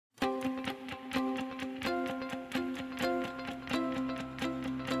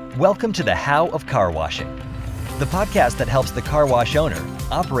Welcome to the How of Car Washing, the podcast that helps the car wash owner,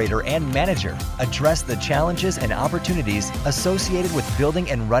 operator, and manager address the challenges and opportunities associated with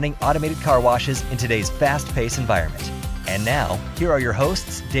building and running automated car washes in today's fast-paced environment. And now, here are your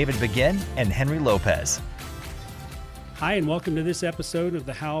hosts, David Begin and Henry Lopez. Hi, and welcome to this episode of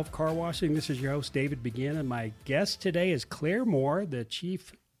the How of Car Washing. This is your host, David Begin, and my guest today is Claire Moore, the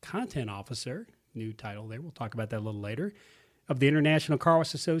Chief Content Officer, new title there, we'll talk about that a little later, of the International Car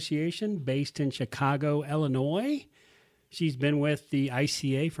Wash Association based in Chicago, Illinois. She's been with the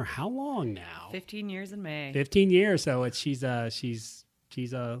ICA for how long now? 15 years in May. 15 years, so she's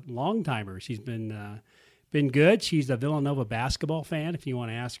a long timer. She's been good. She's a Villanova basketball fan, if you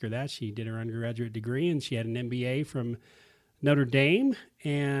want to ask her that. She did her undergraduate degree, and she had an MBA from Notre Dame.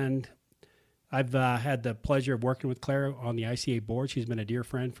 And I've had the pleasure of working with Claire on the ICA board. She's been a dear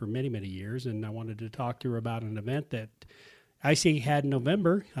friend for many, many years, and I wanted to talk to her about an event that ICA had in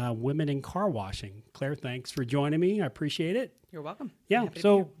November, Women in Car Washing. Claire, thanks for joining me. I appreciate it. You're welcome. Yeah,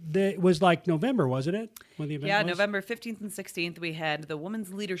 so it was like November, wasn't it? When the event was? November 15th and 16th, we had the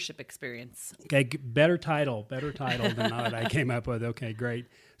Women's Leadership Experience. Okay, better title than that I came up with. Okay, great.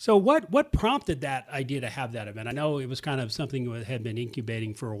 So what prompted that idea to have that event? I know it was kind of something that had been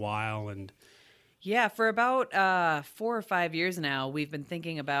incubating for a while. And yeah, for about 4 or 5 years now, we've been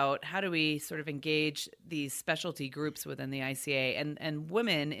thinking about how do we sort of engage these specialty groups within the ICA. And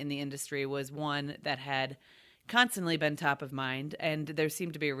women in the industry was one that had constantly been top of mind, and there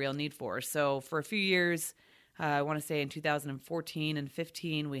seemed to be a real need for. So for a few years, I want to say in 2014 and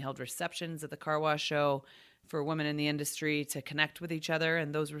 15, we held receptions at the car wash show for women in the industry to connect with each other,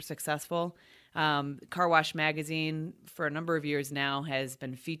 and those were successful. Car Wash Magazine, for a number of years now, has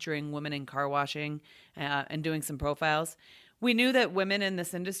been featuring women in car washing and doing some profiles. We knew that women in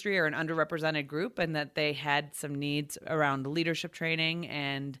this industry are an underrepresented group and that they had some needs around leadership training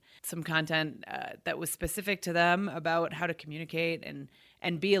and some content that was specific to them about how to communicate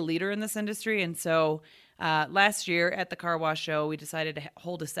and be a leader in this industry. And so last year at the car wash show, we decided to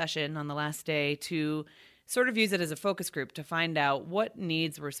hold a session on the last day to sort of use it as a focus group to find out what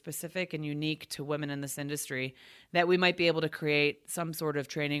needs were specific and unique to women in this industry that we might be able to create some sort of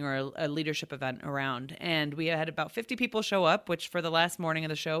training or a leadership event around. And we had about 50 people show up, which for the last morning of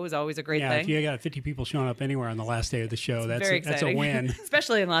the show is always a great thing. Yeah, if you got 50 people showing up anywhere on the last day of the show, that's a win.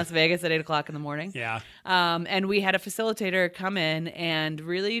 Especially in Las Vegas at 8 o'clock in the morning. Yeah. And we had a facilitator come in and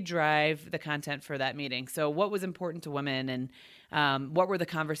really drive the content for that meeting. So what was important to women and what were the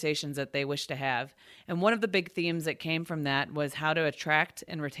conversations that they wish to have? And one of the big themes that came from that was how to attract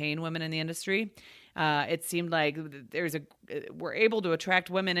and retain women in the industry. It seemed like we're able to attract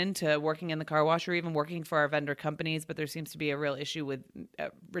women into working in the car wash or even working for our vendor companies, but there seems to be a real issue with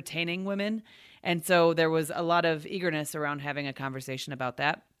retaining women. And so there was a lot of eagerness around having a conversation about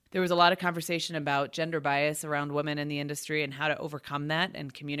that. There was a lot of conversation about gender bias around women in the industry and how to overcome that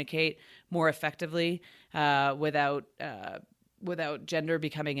and communicate more effectively without gender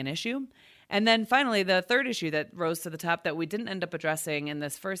becoming an issue. And then finally, the third issue that rose to the top that we didn't end up addressing in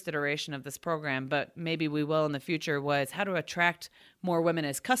this first iteration of this program, but maybe we will in the future, was how to attract more women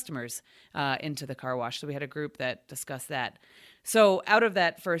as customers into the car wash. So we had a group that discussed that. So out of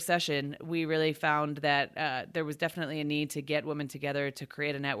that first session, we really found that there was definitely a need to get women together to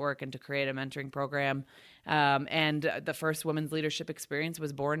create a network and to create a mentoring program. And the first Women's Leadership Experience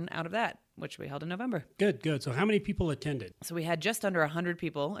was born out of that, which we held in November. Good. So how many people attended? So we had just under 100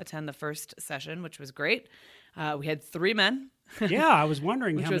 people attend the first session, which was great. We had 3 men. Yeah, I was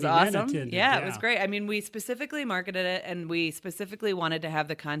wondering which how was many awesome. men attended. Yeah, it was great. I mean, we specifically marketed it, and we specifically wanted to have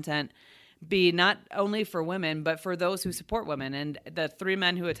the content be not only for women, but for those who support women. And the 3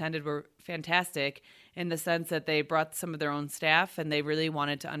 men who attended were fantastic in the sense that they brought some of their own staff, and they really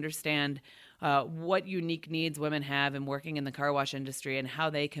wanted to understand what unique needs women have in working in the car wash industry and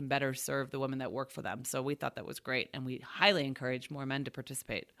how they can better serve the women that work for them. So we thought that was great, and we highly encourage more men to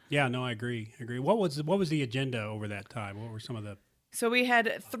participate. Yeah, no, I agree. What was the agenda over that time? What were some of the... So we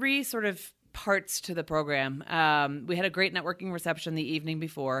had 3 sort of parts to the program. We had a great networking reception the evening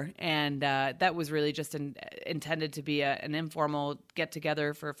before, and that was really just intended to be an informal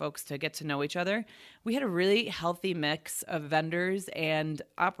get-together for folks to get to know each other. We had a really healthy mix of vendors and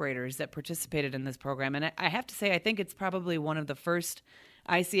operators that participated in this program, and I have to say, I think it's probably one of the first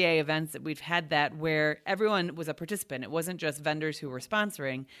ICA events that we've had that where everyone was a participant. It wasn't just vendors who were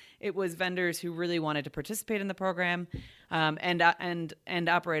sponsoring. It was vendors who really wanted to participate in the program, and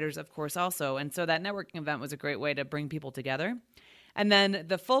operators, of course, also. And so that networking event was a great way to bring people together. And then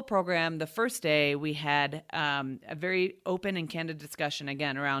the full program, the first day, we had a very open and candid discussion,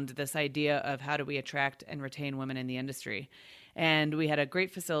 again, around this idea of how do we attract and retain women in the industry. And we had a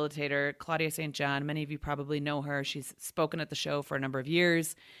great facilitator, Claudia St. John. Many of you probably know her. She's spoken at the show for a number of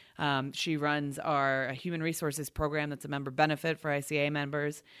years. She runs our human resources program that's a member benefit for ICA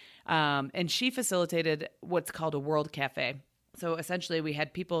members. And she facilitated what's called a World Cafe. So essentially, we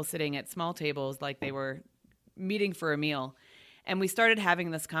had people sitting at small tables like they were meeting for a meal. And we started having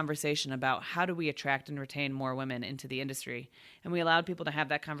this conversation about how do we attract and retain more women into the industry. And we allowed people to have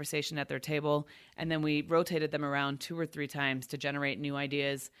that conversation at their table. And then we rotated them around 2 or 3 times to generate new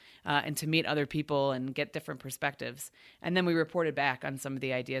ideas and to meet other people and get different perspectives. And then we reported back on some of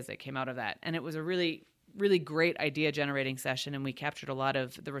the ideas that came out of that. And it was a really, really great idea generating session. And we captured a lot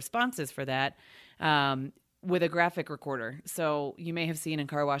of the responses for that with a graphic recorder. So you may have seen in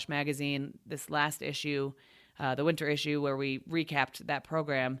Car Wash Magazine, this last issue, the winter issue where we recapped that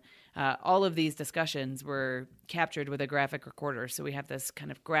program, all of these discussions were captured with a graphic recorder. So we have this kind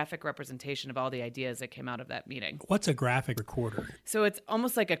of graphic representation of all the ideas that came out of that meeting. What's a graphic recorder? So it's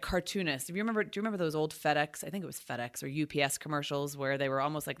almost like a cartoonist. Do you remember those old FedEx? I think it was FedEx or UPS commercials where they were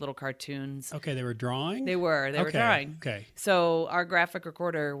almost like little cartoons. Okay, they were drawing? They were drawing. Okay. So our graphic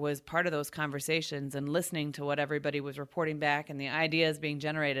recorder was part of those conversations and listening to what everybody was reporting back and the ideas being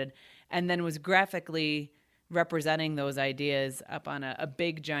generated, and then was graphically representing those ideas up on a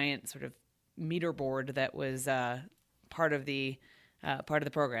big giant sort of meter board that was part of the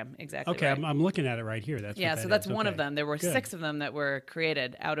program. Exactly. Okay, right. I'm looking at it right here. That's what so that that's is. one Okay. of them. There were Good. 6 of them that were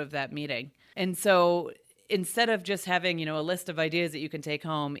created out of that meeting. And so instead of just having a list of ideas that you can take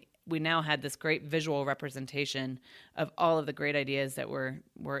home, we now had this great visual representation of all of the great ideas that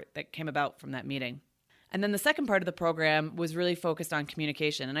that came about from that meeting. And then the second part of the program was really focused on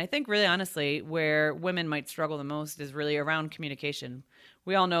communication. And I think really honestly, where women might struggle the most is really around communication.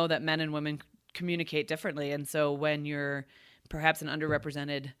 We all know that men and women communicate differently. And so when you're perhaps an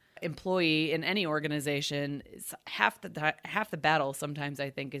underrepresented employee in any organization, it's half the battle sometimes, I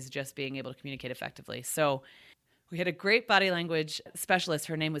think, is just being able to communicate effectively. So we had a great body language specialist.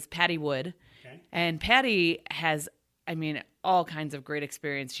 Her name was Patty Wood. Okay. And And Patty has all kinds of great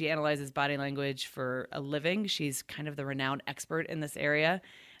experience. She analyzes body language for a living. She's kind of the renowned expert in this area.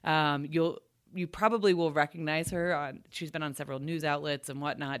 You probably will recognize her. She's been on several news outlets and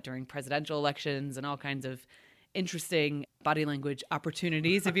whatnot during presidential elections and all kinds of interesting body language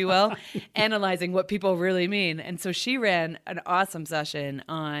opportunities, if you will, analyzing what people really mean. And so she ran an awesome session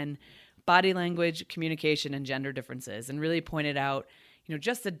on body language, communication, and gender differences, and really pointed out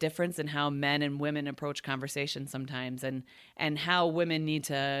just the difference in how men and women approach conversation sometimes, and how women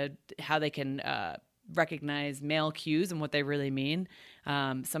how they can recognize male cues and what they really mean.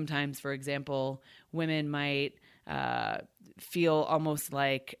 Sometimes, for example, women might feel almost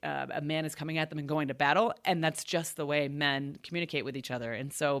like a man is coming at them and going to battle, and that's just the way men communicate with each other.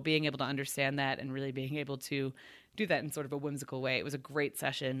 And so being able to understand that and really being able to do that in sort of a whimsical way, it was a great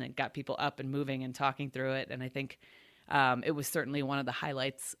session. It got people up and moving and talking through it, and I think it was certainly one of the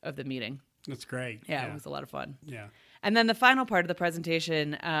highlights of the meeting. that's great. Yeah, it was a lot of fun. Yeah. And then the final part of the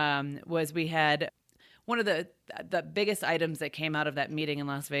presentation was we had one of the biggest items that came out of that meeting in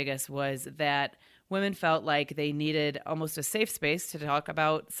Las Vegas was that women felt like they needed almost a safe space to talk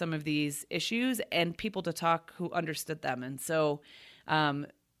about some of these issues and people to talk who understood them. And so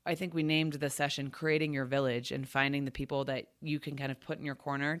I think we named the session Creating Your Village, and finding the people that you can kind of put in your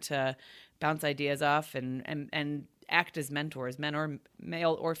corner to bounce ideas off and act as mentors,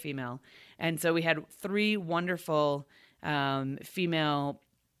 male or female. And so we had 3 wonderful female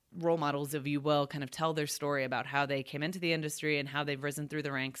role models, if you will, kind of tell their story about how they came into the industry and how they've risen through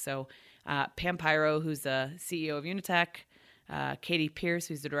the ranks. So Pam Pyro, who's the CEO of Unitech, Katie Pierce,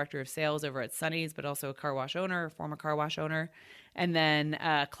 who's the director of sales over at Sunny's, but also a car wash owner, a former car wash owner, and then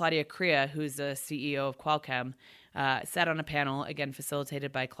Claudia Crea, who's the CEO of Qualcomm, sat on a panel, again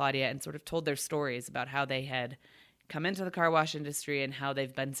facilitated by Claudia, and sort of told their stories about how they had come into the car wash industry and how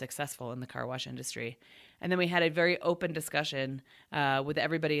they've been successful in the car wash industry. And then we had a very open discussion with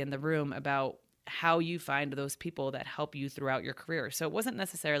everybody in the room about how you find those people that help you throughout your career. So it wasn't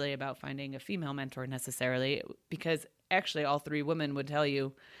necessarily about finding a female mentor necessarily, because actually all 3 women would tell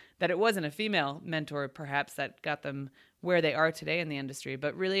you that it wasn't a female mentor perhaps that got them where they are today in the industry,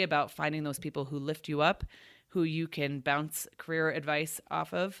 but really about finding those people who lift you up, who you can bounce career advice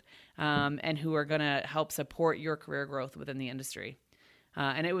off of, and who are going to help support your career growth within the industry.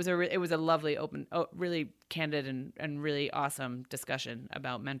 And it was a lovely, open, really candid and really awesome discussion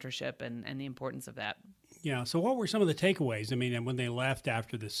about mentorship and the importance of that. Yeah. So what were some of the takeaways? I mean, and when they left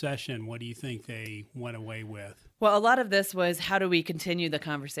after the session, what do you think they went away with? Well, a lot of this was how do we continue the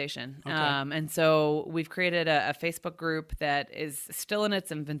conversation? Okay. And so we've created a Facebook group that is still in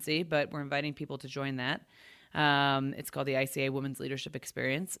its infancy, but we're inviting people to join that. It's called the ICA Women's Leadership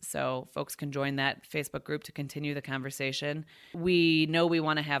Experience. So folks can join that Facebook group to continue the conversation. We know we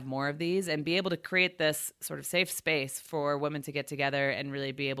want to have more of these and be able to create this sort of safe space for women to get together and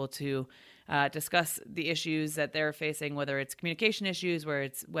really be able to discuss the issues that they're facing, whether it's communication issues,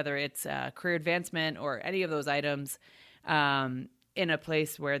 whether it's career advancement or any of those items, in a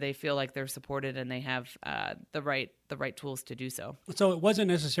place where they feel like they're supported and they have the right tools to do so. So it wasn't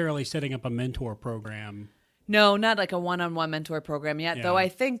necessarily setting up a mentor program. No, not like a one-on-one mentor program yet, Yeah. though I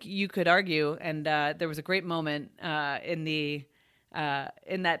think you could argue, and there was a great moment in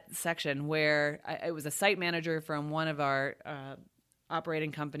that section where it was a site manager from one of our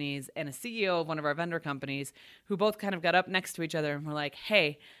operating companies and a CEO of one of our vendor companies who both kind of got up next to each other and were like,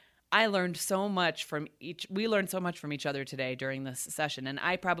 hey, we learned so much from each other today during this session, and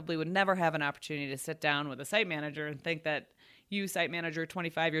I probably would never have an opportunity to sit down with a site manager and think that you, site manager,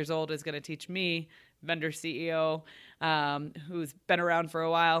 25 years old, is going to teach me, vendor CEO, who's been around for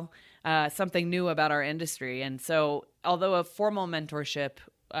a while, something new about our industry. And so although a formal mentorship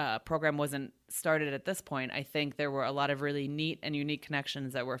program wasn't started at this point, I think there were a lot of really neat and unique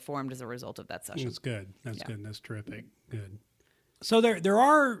connections that were formed as a result of that session. That's good. That's good. That's terrific. Good. So there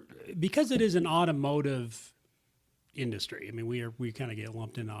are, because it is an automotive industry, I mean, we kind of get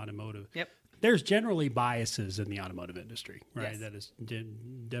lumped into automotive. Yep. There's generally biases in the automotive industry, right? Yes. That is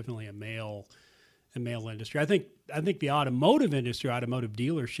definitely a male industry. I think the automotive industry, automotive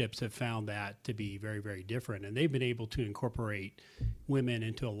dealerships have found that to be very, very different, and they've been able to incorporate women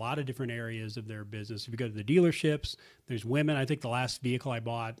into a lot of different areas of their business. If you go to the dealerships, there's women. I think the last vehicle I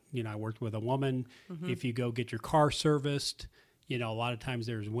bought, I worked with a woman. Mm-hmm. If you go get your car serviced, a lot of times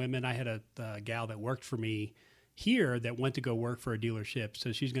there's women. I had a gal that worked for me here that went to go work for a dealership,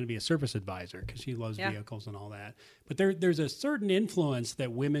 so she's going to be a service advisor because she loves vehicles and all that. But there's a certain influence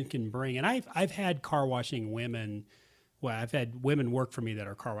that women can bring, and I've had car washing women. Well, I've had women work for me that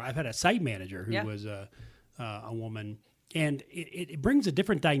are car wash. I've had a site manager who was a woman, and it brings a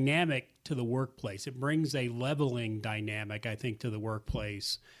different dynamic to the workplace. It brings a leveling dynamic, I think, to the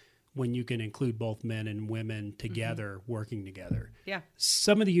workplace when you can include both men and women together, working together. Yeah.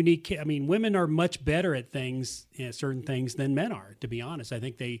 Some of the unique, women are much better at things, certain things than men are, to be honest. I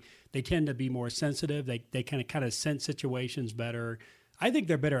think they tend to be more sensitive. They kind of sense situations better. I think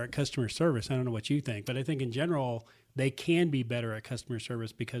they're better at customer service. I don't know what you think, but I think in general, they can be better at customer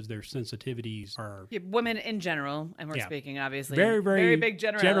service because their sensitivities are... Yeah, women in general, and we're speaking obviously very, very big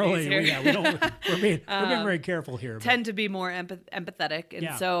generalities here. We're being very careful here. Tend to be more empathetic,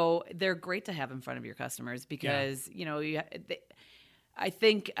 and so they're great to have in front of your customers because, I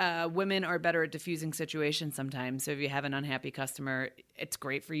think women are better at diffusing situations sometimes. So if you have an unhappy customer, it's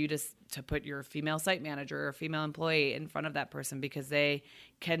great for you to put your female site manager or female employee in front of that person because they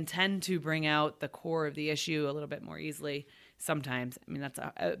can tend to bring out the core of the issue a little bit more easily sometimes. I mean, that's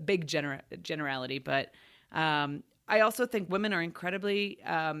a big generality, but I also think women are incredibly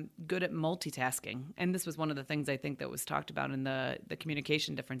good at multitasking. And this was one of the things I think that was talked about in the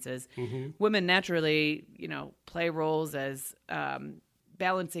communication differences. Mm-hmm. Women naturally, play roles as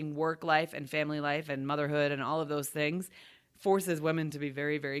balancing work life and family life and motherhood and all of those things forces women to be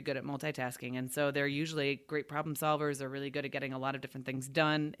very, very good at multitasking. And so they're usually great problem solvers. They're really good at getting a lot of different things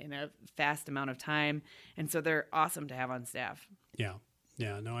done in a fast amount of time. And so they're awesome to have on staff. Yeah.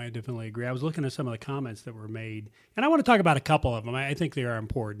 Yeah, no, I definitely agree. I was looking at some of the comments that were made, and I want to talk about a couple of them. I think they are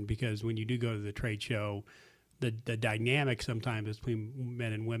important because when you do go to the trade show, the dynamic sometimes between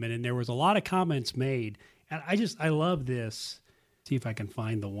men and women, and there was a lot of comments made, and I love this. See if I can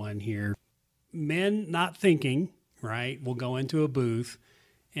find the one here. Men not thinking, right, will go into a booth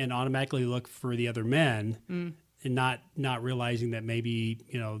and automatically look for the other men and not realizing that maybe,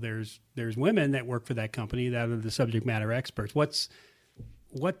 there's women that work for that company that are the subject matter experts.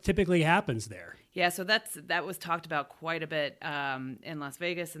 What typically happens there? Yeah, so that was talked about quite a bit in Las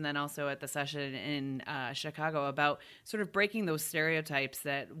Vegas and then also at the session in Chicago about sort of breaking those stereotypes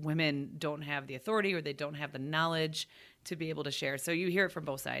that women don't have the authority or they don't have the knowledge to be able to share. So you hear it from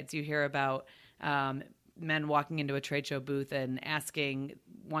both sides. You hear about men walking into a trade show booth and asking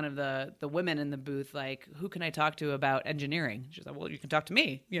one of the women in the booth, like, who can I talk to about engineering? She's like, well, you can talk to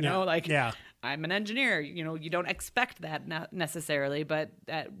me, I'm an engineer. You don't expect that necessarily, but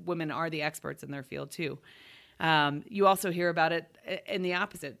that women are the experts in their field too. You also hear about it in the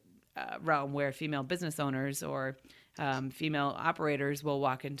opposite realm where female business owners or female operators will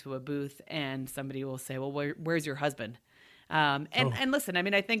walk into a booth and somebody will say, well, where's your husband? And listen,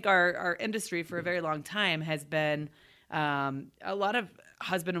 I think our industry for a very long time has been a lot of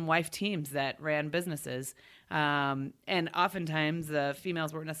husband and wife teams that ran businesses. And oftentimes the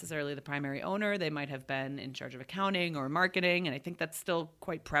females weren't necessarily the primary owner. They might have been in charge of accounting or marketing. And I think that's still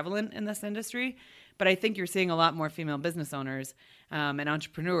quite prevalent in this industry. But I think you're seeing a lot more female business owners and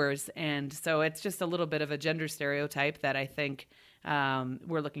entrepreneurs. And so it's just a little bit of a gender stereotype that I think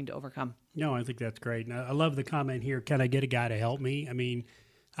we're looking to overcome. No, I think that's great. And I love the comment here. Can I get a guy to help me? I mean,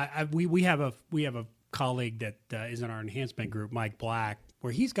 we have a colleague that is in our enhancement group, Mike Black,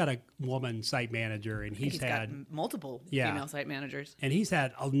 where he's got a woman site manager, and he's had got multiple female site managers. And he's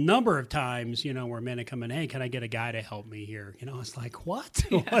had a number of times, where men have come in, hey, can I get a guy to help me here? It's like, what?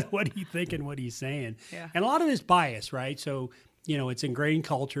 Yeah. What are you thinking? What are you saying? Yeah. And a lot of it's bias, right? So, it's ingrained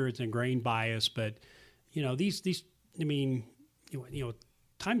culture, it's ingrained bias, but,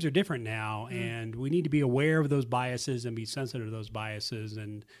 times are different now, and we need to be aware of those biases and be sensitive to those biases.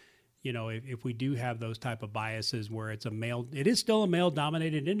 And, if we do have those type of biases where it is still a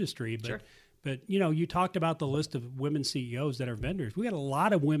male-dominated industry, but, Sure. but you talked about the list of women CEOs that are vendors. We got a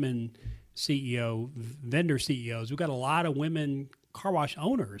lot of women vendor CEOs. We've got a lot of women car wash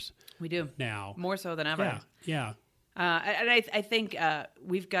owners. We do now. More so than ever. Yeah. And I think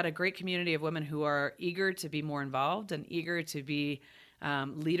we've got a great community of women who are eager to be more involved and eager to be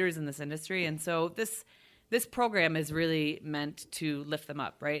leaders in this industry. And so this program is really meant to lift them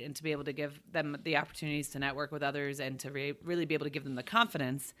up, right? And to be able to give them the opportunities to network with others and to really be able to give them the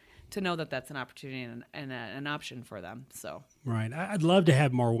confidence to know that that's an opportunity and an option for them. So right. I'd love to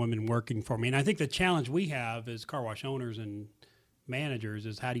have more women working for me. And I think the challenge we have as car wash owners and managers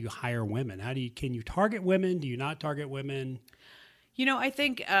is, how do you hire women? Can you target women? Do you not target women? I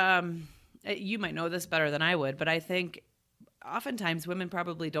think you might know this better than I would, but I think oftentimes women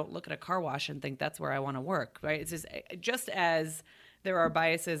probably don't look at a car wash and think that's where I want to work, right? It's just as there are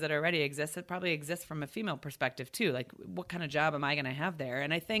biases that already exist, it probably exists from a female perspective too. Like, what kind of job am I going to have there?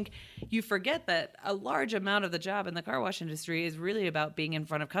 And I think you forget that a large amount of the job in the car wash industry is really about being in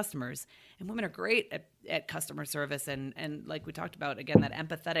front of customers. And women are great at customer service and like we talked about, again, that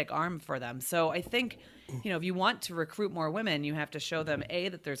empathetic arm for them. So I think, if you want to recruit more women, you have to show them, A,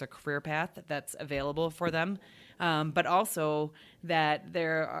 that there's a career path that's available for them, but also that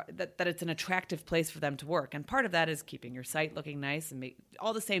that it's an attractive place for them to work. And part of that is keeping your site looking nice and make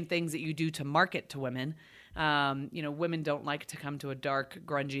all the same things that you do to market to women. Women don't like to come to a dark,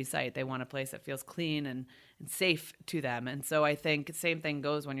 grungy site. They want a place that feels clean and safe to them. And so I think the same thing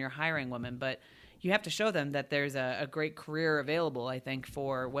goes when you're hiring women, but you have to show them that there's a great career available, I think,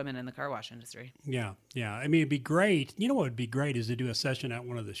 for women in the car wash industry. Yeah. I mean, it'd be great. What would be great is to do a session at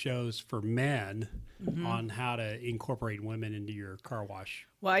one of the shows for men on how to incorporate women into your car wash.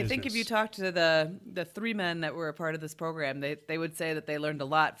 Well, I business. think if you talk to the three men that were a part of this program, they would say that they learned a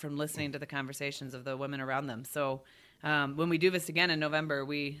lot from listening to the conversations of the women around them. So when we do this again in November,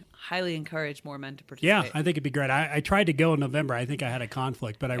 we highly encourage more men to participate. Yeah, I think it'd be great. I tried to go in November. I think I had a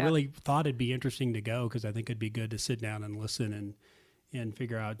conflict, but I really thought it'd be interesting to go because I think it'd be good to sit down and listen and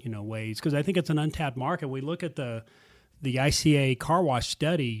figure out, ways. Because I think it's an untapped market. We look at the ICA car wash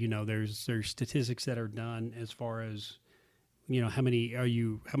study, there's statistics that are done as far as, how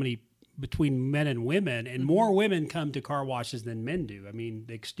many between men and women, and more women come to car washes than men do. I mean,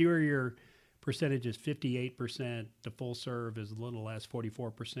 the exterior percentage is 58%. The full serve is a little less,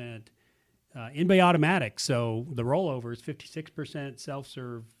 44%. In-bay automatic, so the rollover is 56%,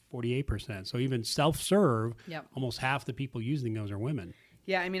 self-serve 48%. So even self-serve, almost half the people using those are women.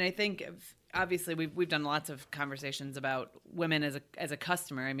 Yeah, I mean, I think obviously we've done lots of conversations about women as a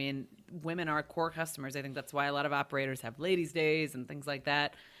customer. I mean, women are core customers. I think that's why a lot of operators have ladies' days and things like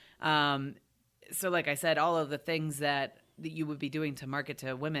that. So like I said, all of the things that you would be doing to market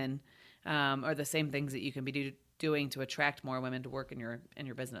to women are the same things that you can be doing to attract more women to work in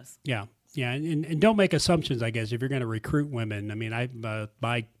your business. Yeah, and don't make assumptions, I guess, if you're going to recruit women. I mean,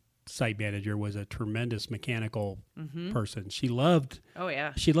 my site manager was a tremendous mechanical person. She loved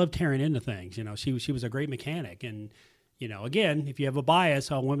tearing into things. She was a great mechanic. And again, if you have a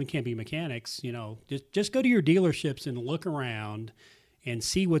bias, women can't be mechanics. Just go to your dealerships and look around and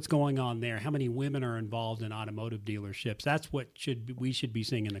see what's going on there. How many women are involved in automotive dealerships? That's what we should be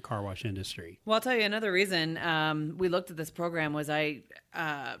seeing in the car wash industry. Well, I'll tell you another reason we looked at this program was I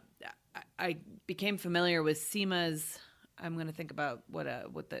became familiar with SEMA's. I'm going to think about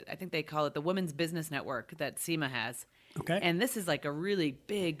I think they call it the Women's Business Network that SEMA has. Okay. And this is like a really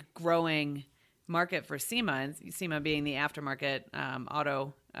big growing market for SEMA, and SEMA being the aftermarket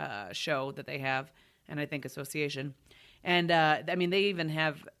auto show that they have, and I think association. And I mean, they even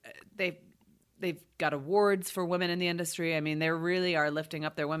have they've got awards for women in the industry. I mean, they really are lifting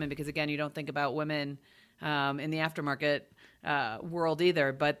up their women because, again, you don't think about women in the aftermarket world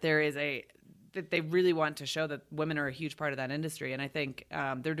either, but there is they really want to show that women are a huge part of that industry. And I think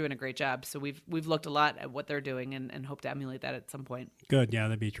they're doing a great job. So we've looked a lot at what they're doing and hope to emulate that at some point. Good. Yeah,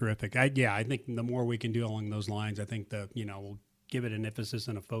 that'd be terrific. I think the more we can do along those lines, I think we'll give it an emphasis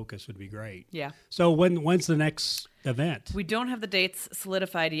and a focus would be great. Yeah. So when's the next event? We don't have the dates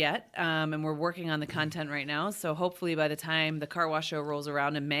solidified yet, and we're working on the content right now. So hopefully by the time the Car Wash Show rolls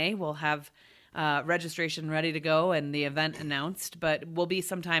around in May, we'll have registration ready to go and the event announced. But we'll be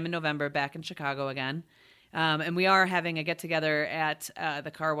sometime in November back in Chicago again. And we are having a get-together at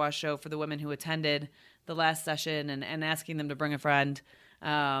the Car Wash Show for the women who attended the last session and asking them to bring a friend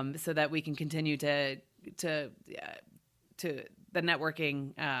so that we can continue to the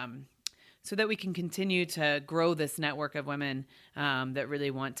networking, so that we can continue to grow this network of women that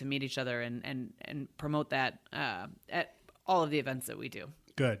really want to meet each other and promote that at all of the events that we do.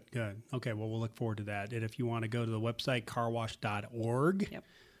 Good. Okay, well, we'll look forward to that. And if you want to go to the website, carwash.org, Yep.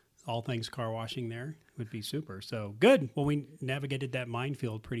 all things car washing there would be super. So good. Well, we navigated that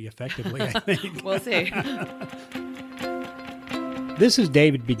minefield pretty effectively, I think. We'll see. This is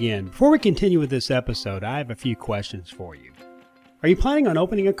David Begin. Before we continue with this episode, I have a few questions for you. Are you planning on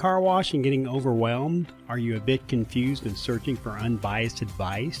opening a car wash and getting overwhelmed? Are you a bit confused and searching for unbiased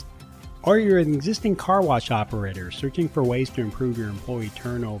advice? Or you're an existing car wash operator searching for ways to improve your employee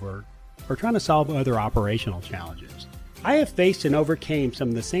turnover or trying to solve other operational challenges? I have faced and overcame some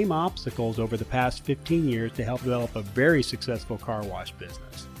of the same obstacles over the past 15 years to help develop a very successful car wash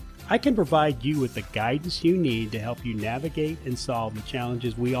business. I can provide you with the guidance you need to help you navigate and solve the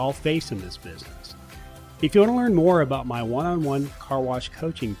challenges we all face in this business. If you want to learn more about my one-on-one car wash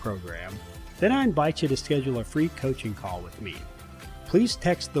coaching program, then I invite you to schedule a free coaching call with me. Please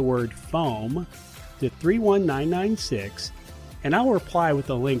text the word FOAM to 31996 and I'll reply with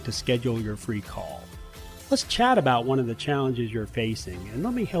a link to schedule your free call. Let's chat about one of the challenges you're facing and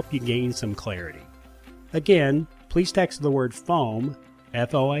let me help you gain some clarity. Again, please text the word FOAM,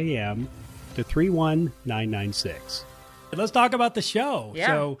 F-O-A-M, to 31996. Let's talk about the show. Yeah.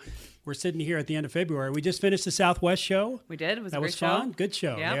 So we're sitting here at the end of February. We just finished the Southwest show. We did. It was a That great was fun. show. Good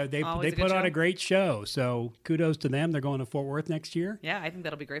show. Yeah, They always a good put on show. a great show. So kudos to them. They're going to Fort Worth next year. Yeah, I think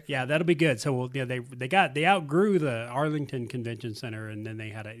that'll be great. Yeah, that'll be good. So they outgrew the Arlington Convention Center, and then they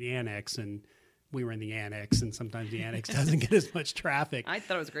had an annex, and we were in the annex, and sometimes the annex doesn't get as much traffic. I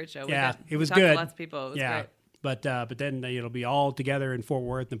thought it was a great show. Yeah, it was we talked good. to lots of people. It was Yeah. great. But then it'll be all together in Fort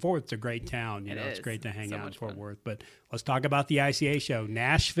Worth, and Fort Worth's a great town. It's is. great to hang So out in much Fort fun. Worth. But let's talk about the ICA show,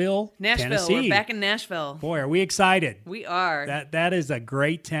 Nashville, Tennessee. We're back in Nashville. Boy, are we excited! We are. That is a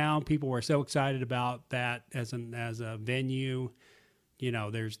great town. People were so excited about that as a venue.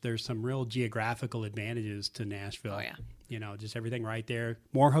 There's some real geographical advantages to Nashville. Oh, yeah. Just everything right there.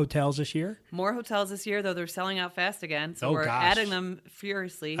 More hotels this year. More hotels this year, though they're selling out fast again. So Oh, we're gosh. adding them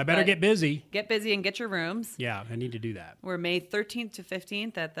furiously. I better but get busy. Get busy and get your rooms. Yeah, I need to do that. We're May 13th to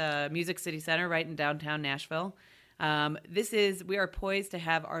 15th at the Music City Center right in downtown Nashville. We are poised to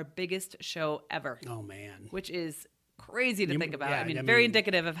have our biggest show ever, Oh man. which is crazy to think about. yeah, Very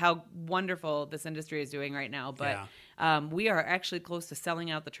indicative of how wonderful this industry is doing right now. But we are actually close to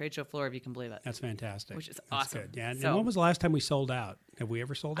selling out the trade show floor, if you can believe it. That's fantastic. Which is That's awesome. Good. Yeah. And So- when was the last time we sold out? Have we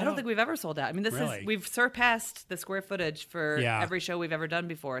ever sold out? I don't think we've ever sold out. I mean, Really? we've surpassed the square footage for Yeah. every show we've ever done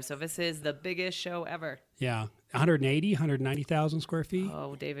before. So this is the biggest show ever. Yeah. 190,000 square feet.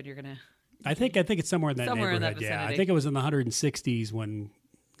 Oh, David, you're gonna. I think it's somewhere in that Somewhere in neighborhood. that Yeah. I vicinity. think it was in the 160s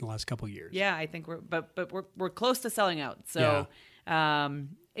the last couple of years. Yeah, I think we're close to selling out. So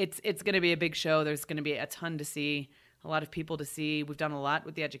it's going to be a big show. There's going to be a ton to see, a lot of people to see. We've done a lot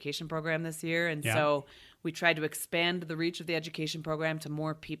with the education program this year, and so we tried to expand the reach of the education program to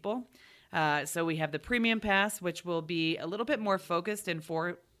more people. So we have the premium pass, which will be a little bit more focused in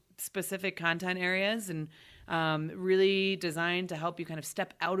 4 specific content areas and really designed to help you kind of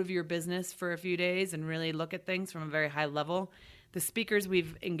step out of your business for a few days and really look at things from a very high level. The speakers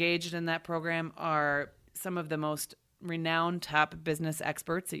we've engaged in that program are some of the most renowned top business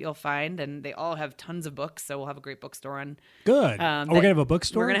experts that you'll find, and they all have tons of books, so we'll have a great bookstore. And Good. We're going to have a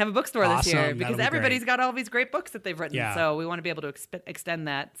bookstore? We're going to have a bookstore this Awesome. year That'll because be everybody's great. got all these great books that they've written, Yeah. so we want to be able to extend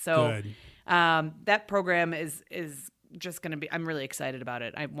that. So Good. that program is just going to be, I'm really excited about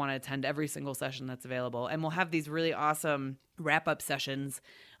it. I want to attend every single session that's available, and we'll have these really awesome wrap-up sessions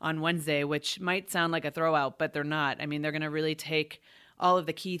on Wednesday, which might sound like a throwout, but they're not. I mean, they're going to really take all of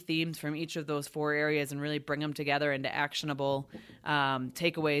the key themes from each of those 4 areas and really bring them together into actionable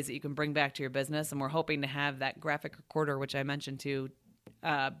takeaways that you can bring back to your business. And we're hoping to have that graphic recorder, which I mentioned to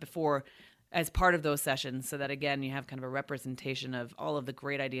before, as part of those sessions, so that again you have kind of a representation of all of the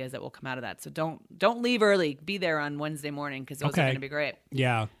great ideas that will come out of that. So don't leave early. Be there on Wednesday morning because those are Okay. going to be great.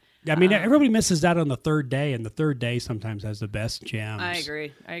 Yeah. I mean, everybody misses out on the third day, and the third day sometimes has the best gems. I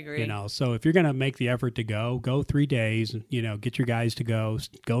agree. So if you're going to make the effort to go 3 days, get your guys to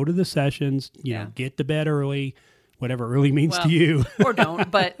go to the sessions, get to bed early, whatever early means to you. Or don't,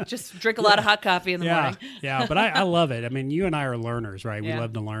 but just drink a lot of hot coffee in the morning. Yeah, but I love it. I mean, you and I are learners, right? Yeah. We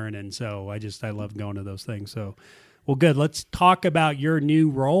love to learn, and so I love going to those things. So, well, good. Let's talk about your new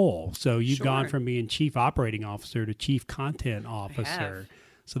role. So you've gone from being Chief Operating Officer to Chief Content Officer.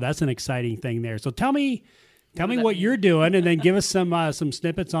 So that's an exciting thing there. So tell me what you're doing, and then give us some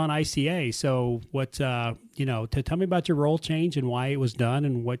snippets on ICA. So tell me about your role change and why it was done,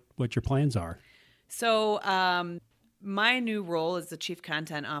 and what your plans are. So my new role as the Chief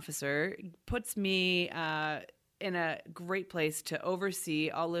Content Officer puts me in a great place to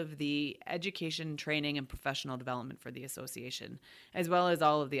oversee all of the education, training, and professional development for the association, as well as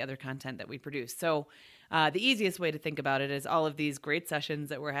all of the other content that we produce. So the easiest way to think about it is all of these great sessions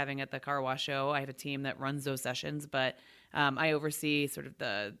that we're having at the Car Wash Show. I have a team that runs those sessions, but I oversee sort of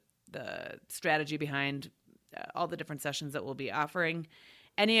the strategy behind all the different sessions that we'll be offering.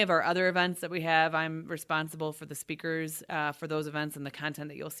 Any of our other events that we have, I'm responsible for the speakers for those events and the content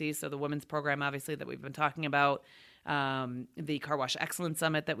that you'll see. So the women's program, obviously, that we've been talking about, the Car Wash Excellence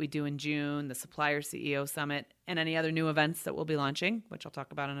Summit that we do in June, the Supplier CEO Summit, and any other new events that we'll be launching, which I'll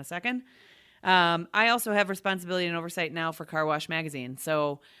talk about in a second. I also have responsibility and oversight now for Car Wash Magazine.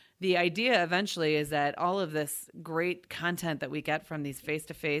 So the idea eventually is that all of this great content that we get from these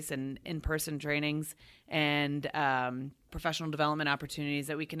face-to-face and in-person trainings and professional development opportunities,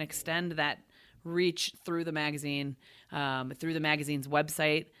 that we can extend that reach through the magazine, through the magazine's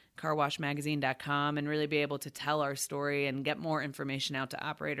website, carwashmagazine.com, and really be able to tell our story and get more information out to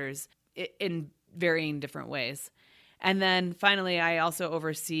operators in varying different ways. And then finally, I also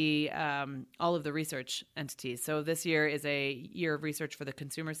oversee all of the research entities. So this year is a year of research for the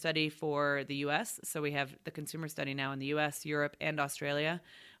consumer study for the U.S. So we have the consumer study now in the U.S., Europe, and Australia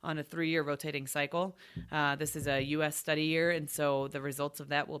on a 3-year rotating cycle. This is a U.S. study year, and so the results of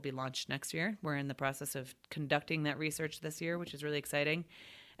that will be launched next year. We're in the process of conducting that research this year, which is really exciting.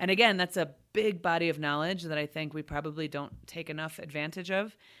 And again, that's a big body of knowledge that I think we probably don't take enough advantage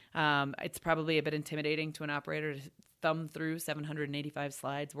of. It's probably a bit intimidating to an operator to thumb through 785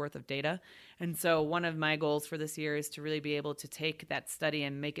 slides worth of data. And so one of my goals for this year is to really be able to take that study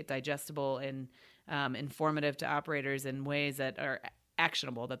and make it digestible and informative to operators in ways that are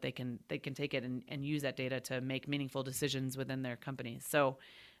actionable, that they can take it and use that data to make meaningful decisions within their companies. So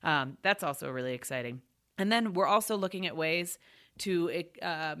that's also really exciting. And then we're also looking at ways to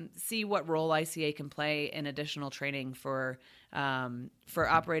see what role ICA can play in additional training for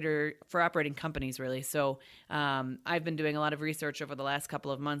operating companies, really. So I've been doing a lot of research over the last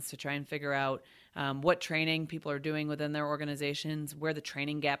couple of months to try and figure out what training people are doing within their organizations, where the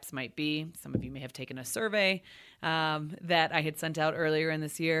training gaps might be. Some of you may have taken a survey that I had sent out earlier in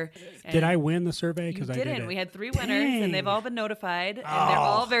this year. Did I win the survey? Because I didn't. We had 3 winners, Dang. and they've all been notified, and they're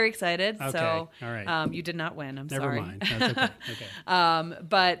all very excited. Okay. So all right. you did not win. I'm Never sorry. mind. That's okay.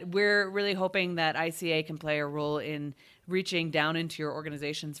 But we're really hoping that ICA can play a role in reaching down into your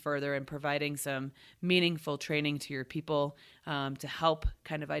organizations further and providing some meaningful training to your people to help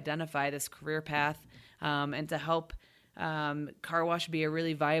kind of identify this career path and to help car wash be a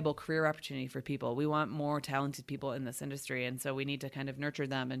really viable career opportunity for people. We want more talented people in this industry, and so we need to kind of nurture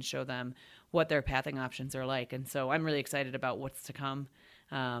them and show them what their pathing options are like. And so I'm really excited about what's to come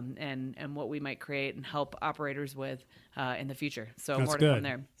and what we might create and help operators with in the future. So That's more to good. come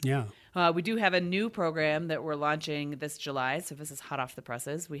there. Yeah. We do have a new program that we're launching this July, so this is hot off the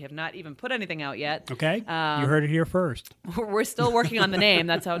presses. We have not even put anything out yet. Okay. You heard it here first. We're still working on the name.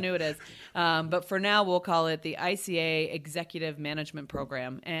 That's how new it is. But for now, we'll call it the ICA Executive Management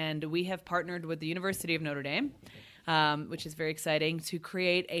Program. And we have partnered with the University of Notre Dame, which is very exciting, to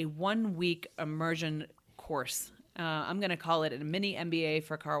create a 1-week immersion course. I'm going to call it a mini MBA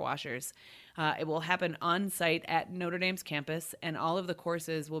for car washers. It will happen on site at Notre Dame's campus, and all of the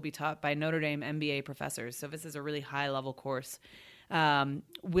courses will be taught by Notre Dame MBA professors. So this is a really high-level course.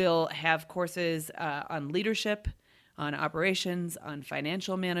 We'll have courses on leadership, on operations, on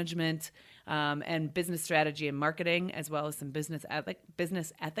financial management, and business strategy and marketing, as well as some business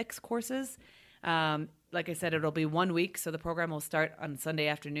ethics courses. Like I said, it'll be 1 week, so the program will start on Sunday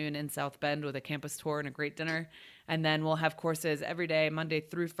afternoon in South Bend with a campus tour and a great dinner. And then we'll have courses every day, Monday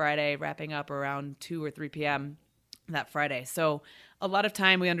through Friday, wrapping up around 2 or 3 p.m. that Friday. So a lot of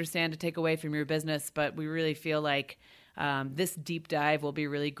time, we understand, to take away from your business, but we really feel like this deep dive will be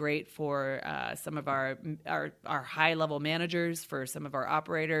really great for some of our high-level managers, for some of our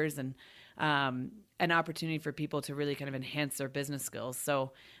operators, and an opportunity for people to really kind of enhance their business skills.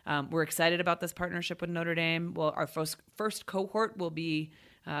 So we're excited about this partnership with Notre Dame. Well, our first cohort will be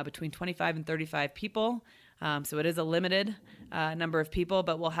between 25 and 35 people. So it is a limited number of people,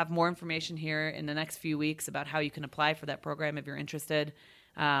 but we'll have more information here in the next few weeks about how you can apply for that program if you're interested.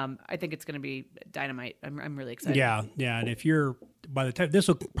 I think it's going to be dynamite. I'm really excited. Yeah. And if you're, by the time, this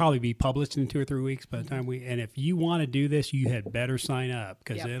will probably be published in 2 or 3 weeks by the time and if you want to do this, you had better sign up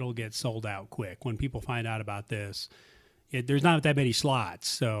because it'll get sold out quick. When people find out about this, there's not that many slots.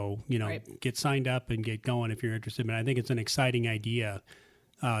 So, get signed up and get going if you're interested. But I think it's an exciting idea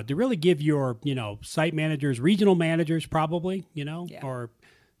to really give your, site managers, regional managers probably, or,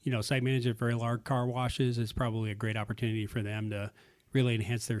 site managers of very large car washes is probably a great opportunity for them to really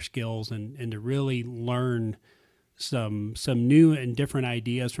enhance their skills and to really learn some new and different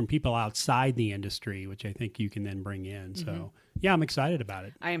ideas from people outside the industry, which I think you can then bring in. Mm-hmm. So, I'm excited about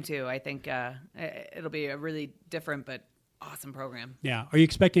it. I am too. I think it'll be a really different but awesome program. Yeah. Are you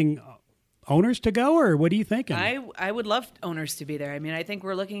expecting owners to go, or what are you thinking? I would love owners to be there. I mean, I think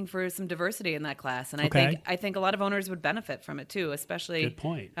we're looking for some diversity in that class, and I think a lot of owners would benefit from it too. Especially, good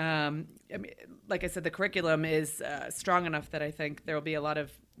point. I mean, like I said, the curriculum is strong enough that I think there'll be a lot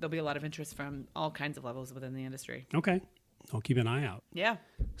of interest from all kinds of levels within the industry. Okay, I'll keep an eye out. Yeah.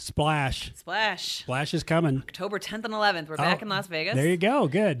 Splash is coming. October 10th and 11th. We're back in Las Vegas. There you go.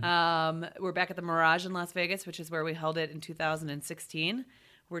 Good. We're back at the Mirage in Las Vegas, which is where we held it in 2016.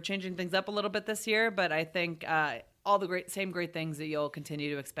 We're changing things up a little bit this year, but I think all the same great things that you'll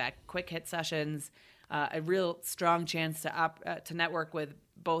continue to expect. Quick hit sessions, a real strong chance to network with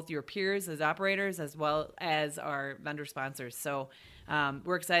both your peers as operators as well as our vendor sponsors. So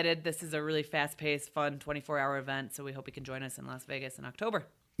we're excited. This is a really fast-paced, fun 24-hour event, so we hope you can join us in Las Vegas in October.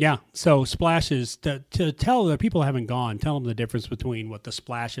 Yeah, so Splash is, to tell the people who haven't gone, tell them the difference between what the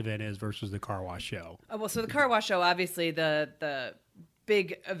Splash event is versus the Car Wash Show. Well, so the Car Wash Show, obviously the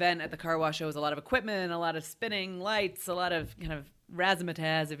big event at the Car Wash Show is a lot of equipment, a lot of spinning lights, a lot of kind of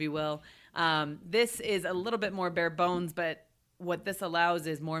razzmatazz, if you will. This is a little bit more bare bones, but what this allows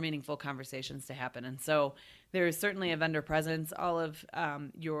is more meaningful conversations to happen. And so there is certainly a vendor presence. All of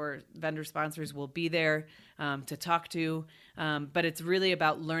your vendor sponsors will be there to talk to, but it's really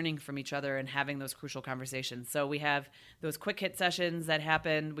about learning from each other and having those crucial conversations. So we have those quick hit sessions that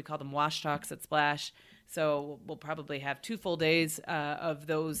happen. We call them wash talks at Splash. So we'll probably have 2 full days of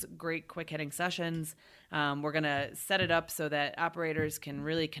those great quick hitting sessions. We're going to set it up so that operators can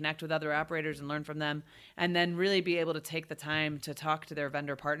really connect with other operators and learn from them, and then really be able to take the time to talk to their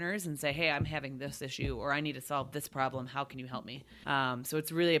vendor partners and say, hey, I'm having this issue, or I need to solve this problem. How can you help me? So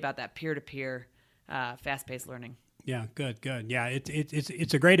it's really about that peer-to-peer, fast-paced learning. Yeah, good. Yeah,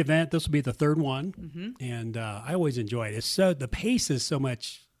 it's a great event. This will be the 3rd one, and I always enjoy it. The pace is so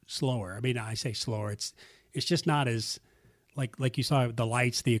much slower. I mean, I say slower. It's just not as like you saw the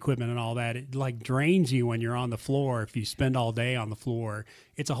lights, the equipment, and all that. It like drains you when you're on the floor. If you spend all day on the floor,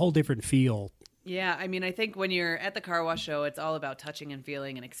 it's a whole different feel. Yeah, I mean, I think when you're at the Car Wash Show, it's all about touching and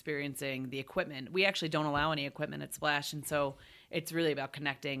feeling and experiencing the equipment. We actually don't allow any equipment at Splash, and so it's really about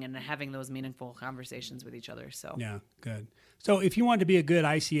connecting and having those meaningful conversations with each other. So yeah, good. So if you wanted to be a good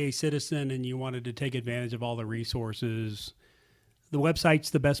ICA citizen and you wanted to take advantage of all the resources, the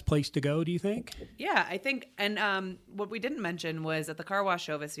website's the best place to go, do you think? Yeah, I think. And what we didn't mention was at the Car Wash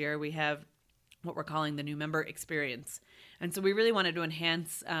Show this year, we have what we're calling the new member experience. And so we really wanted to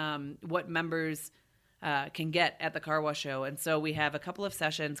enhance what members can get at the Car Wash Show. And so we have a couple of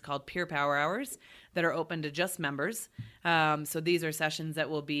sessions called Peer Power Hours that are open to just members. So these are sessions that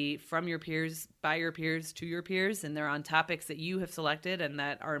will be from your peers, by your peers, to your peers, and they're on topics that you have selected and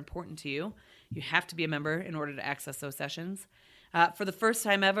that are important to you. You have to be a member in order to access those sessions. For the first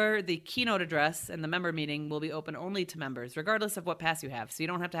time ever, the keynote address and the member meeting will be open only to members, regardless of what pass you have. So you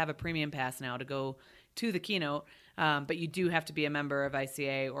don't have to have a premium pass now to go to the keynote, but you do have to be a member of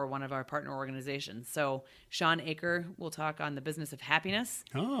ICA or one of our partner organizations. So Sean Aker will talk on the business of happiness.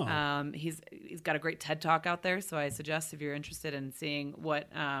 He's got a great TED Talk out there, so I suggest if you're interested in seeing what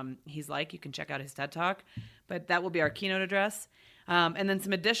he's like, you can check out his TED Talk. But that will be our keynote address. And then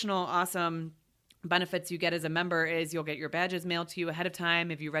some additional awesome benefits you get as a member is you'll get your badges mailed to you ahead of time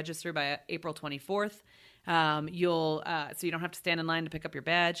if you register by April 24th. So you don't have to stand in line to pick up your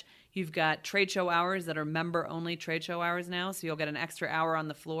badge. You've got trade show hours that are member-only trade show hours now, so you'll get an extra hour on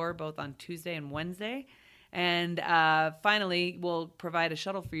the floor both on Tuesday and Wednesday. And finally, we'll provide a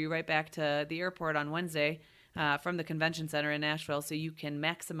shuttle for you right back to the airport on Wednesday from the convention center in Nashville, so you can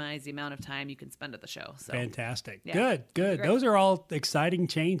maximize the amount of time you can spend at the show. So fantastic. Yeah, good. Those are all exciting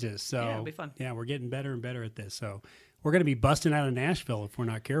changes. So yeah, it'll be fun. Yeah, we're getting better and better at this. So we're going to be busting out of Nashville if we're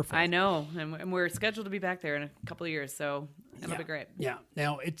not careful. I know, and we're scheduled to be back there in a couple of years, so it'll be great. Yeah.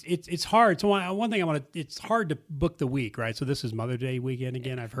 Now it's hard. So one thing it's hard to book the week, right? So this is Mother's Day weekend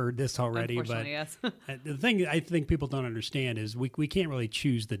again. I've heard this already, but yes. The thing I think people don't understand is we can't really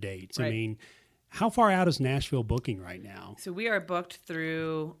choose the dates. Right. I mean, how far out is Nashville booking right now? So we are booked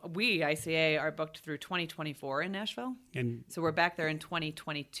through, ICA, are booked through 2024 in Nashville. And so we're back there in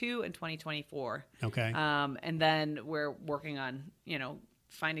 2022 and 2024. Okay. And then we're working on,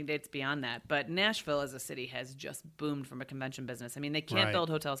 finding dates beyond that. But Nashville as a city has just boomed from a convention business. I mean, they can't build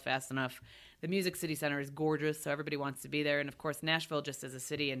hotels fast enough. The Music City Center is gorgeous, so everybody wants to be there. And, of course, Nashville just as a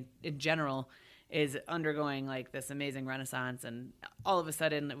city in general is undergoing like this amazing renaissance, and all of a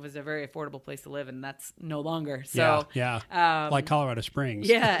sudden it was a very affordable place to live, and that's no longer. So like Colorado Springs.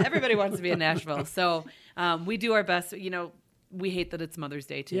 Yeah, everybody wants to be in Nashville. So we do our best. We hate that it's Mother's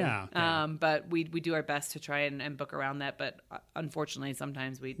Day too. But we do our best to try and book around that. But unfortunately,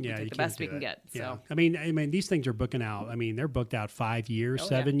 sometimes we take the best we can get. Yeah. So I mean, these things are booking out. I mean, they're booked out 5 years,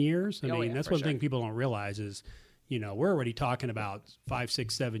 7 years. I mean, that's one thing people don't realize is, we're already talking about 5,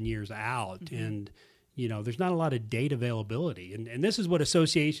 6, 7 years out, Mm-hmm. and there's not a lot of date availability, and this is what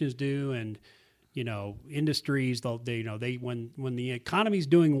associations do, and industries. They when the economy's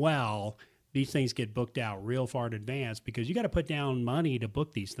doing well, these things get booked out real far in advance because you got to put down money to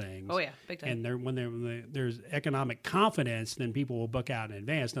book these things. Oh yeah, big time. And when there's economic confidence, then people will book out in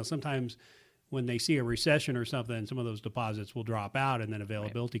advance. Now sometimes when they see a recession or something, some of those deposits will drop out, and then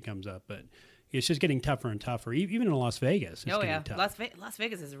availability comes up, but it's just getting tougher and tougher. Even in Las Vegas, it's getting tough. Las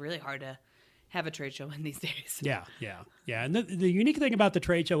Vegas is really hard to have a trade show in these days. Yeah. And the unique thing about the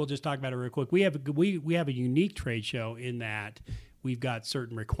trade show, we'll just talk about it real quick. We have a unique trade show in that we've got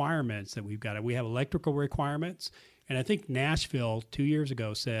certain requirements that we've got. We have electrical requirements, and I think Nashville 2 years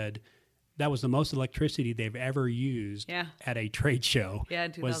ago said that was the most electricity they've ever used at a trade show. Yeah,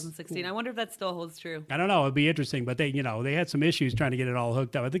 in 2016. I wonder if that still holds true. I don't know. It'd be interesting, but they had some issues trying to get it all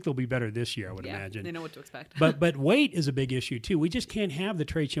hooked up. I think they'll be better this year, I would imagine. They know what to expect. But weight is a big issue too. We just can't have the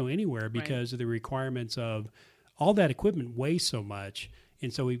trade show anywhere because of the requirements of all that equipment weighs so much.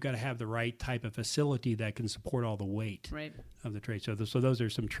 And so we've got to have the right type of facility that can support all the weight of the trade show. So those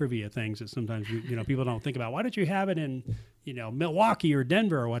are some trivia things that sometimes people don't think about. Why don't you have it in Milwaukee or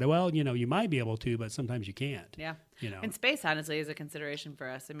Denver or what? Well, you might be able to, but sometimes you can't. Yeah. And space honestly is a consideration for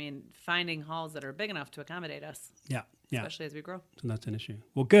us. I mean, finding halls that are big enough to accommodate us. Yeah. Especially as we grow. So that's an issue.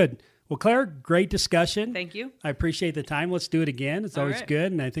 Well, good. Well, Claire, great discussion. Thank you. I appreciate the time. Let's do it again. It's always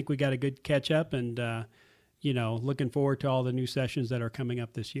good, and I think we got a good catch up, and looking forward to all the new sessions that are coming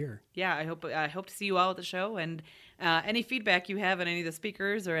up this year. Yeah, I hope to see you all at the show, and any feedback you have on any of the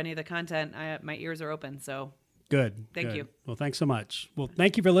speakers or any of the content, my ears are open. So good. Thank you. Well, thanks so much. Well,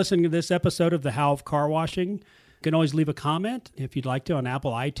 thank you for listening to this episode of The How of Car Washing. You can always leave a comment if you'd like to on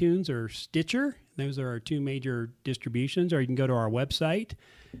Apple iTunes or Stitcher. Those are our two major distributions, or you can go to our website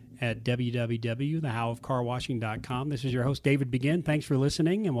at www.thehowofcarwashing.com. This is your host, David Begin. Thanks for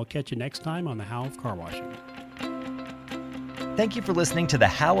listening, and we'll catch you next time on The How of Car Washing. Thank you for listening to The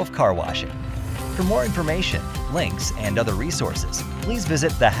How of Car Washing. For more information, links, and other resources, please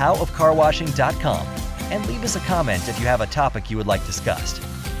visit thehowofcarwashing.com and leave us a comment if you have a topic you would like discussed.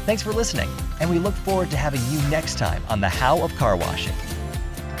 Thanks for listening, and we look forward to having you next time on The How of Car Washing.